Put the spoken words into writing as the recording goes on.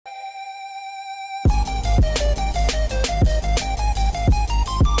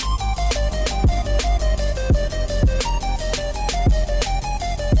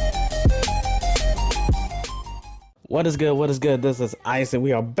What is good? What is good? This is Ice, and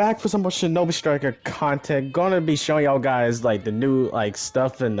we are back for some more Shinobi Striker content. Gonna be showing y'all guys like the new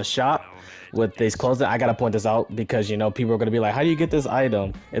stuff in the shop with these clothes. I gotta point this out because people are gonna be like, "How do you get this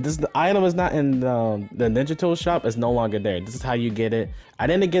item?" If the item is not in the Ninja Tool shop, it's no longer there. This is how you get it. I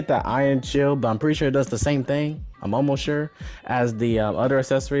didn't get the Iron Shield, but I'm pretty sure it does the same thing. I'm almost sure as the other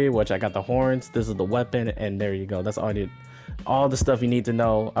accessory, which I got the horns. This is the weapon, and there you go. That's all the stuff you need to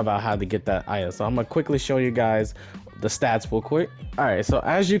know about how to get that item. So I'm gonna quickly show you guys the stats real quick. All right, so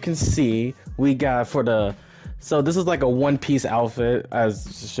as you can see, we got so this is like a one-piece outfit,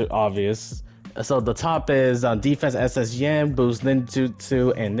 as obvious. So the top is defense SS Yen, boosts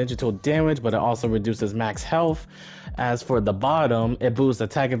ninjutsu and ninja tool damage, but it also reduces max health. As for the bottom, it boosts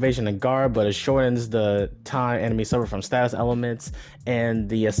attack, evasion, and guard, but it shortens the time enemies suffer from status elements. And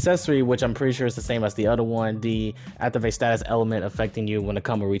the accessory, which I'm pretty sure is the same as the other one, the activate status element affecting you when the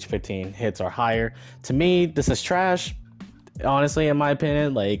combo reach 15 hits or higher. To me, this is trash. Honestly, in my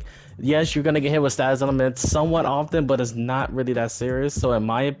opinion, yes, you're gonna get hit with status elements somewhat often, but it's not really that serious. So in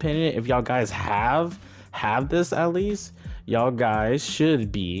my opinion, if y'all guys have this, at least y'all guys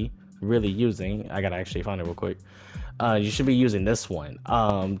should be really using, I gotta actually find it real quick. You should be using this one.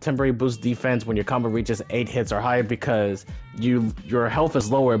 Temporary boost defense when your combo reaches 8 hits or higher, because your health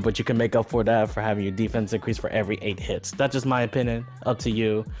is lower, but you can make up for that for having your defense increase for every 8 hits. That's just my opinion, up to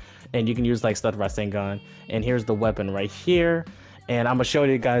you. And you can use Stud Rasengan. And here's the weapon right here. And I'm gonna show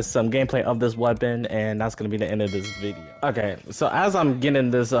you guys some gameplay of this weapon, and that's gonna be the end of this video. Okay, so as I'm getting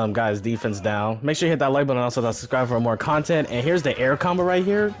this guy's defense down, make sure you hit that like button and also subscribe for more content. And here's the air combo right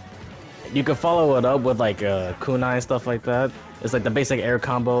here. You can follow it up with kunai and stuff like that. It's like the basic air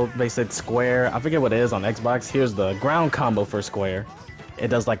combo, basic square. I forget what it is on Xbox. Here's the ground combo for square. It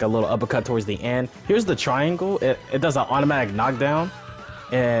does like a little uppercut towards the end. Here's the triangle. It does an automatic knockdown,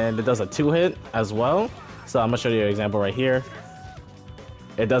 and it does a 2-hit as well. So I'm gonna show you an example right here.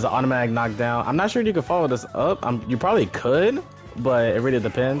 It does an automatic knockdown. I'm not sure if you can follow this up. You probably could, but it really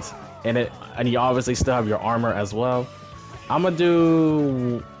depends. And you obviously still have your armor as well. I'm gonna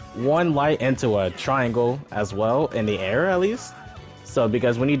do one light into a triangle as well, in the air at least. So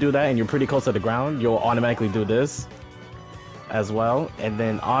because when you do that and you're pretty close to the ground, you'll automatically do this as well. And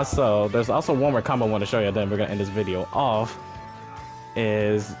then also there's also one more combo I want to show you, then we're gonna end this video off.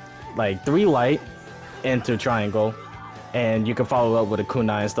 Is 3 light into triangle, and you can follow up with a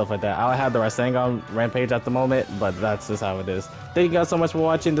kunai and stuff like that. I have the Rasengan Rampage at the moment, but that's just how it is. Thank you guys so much for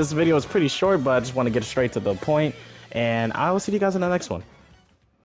watching. This video is pretty short, but I just want to get straight to the point, and I will see you guys in the next one.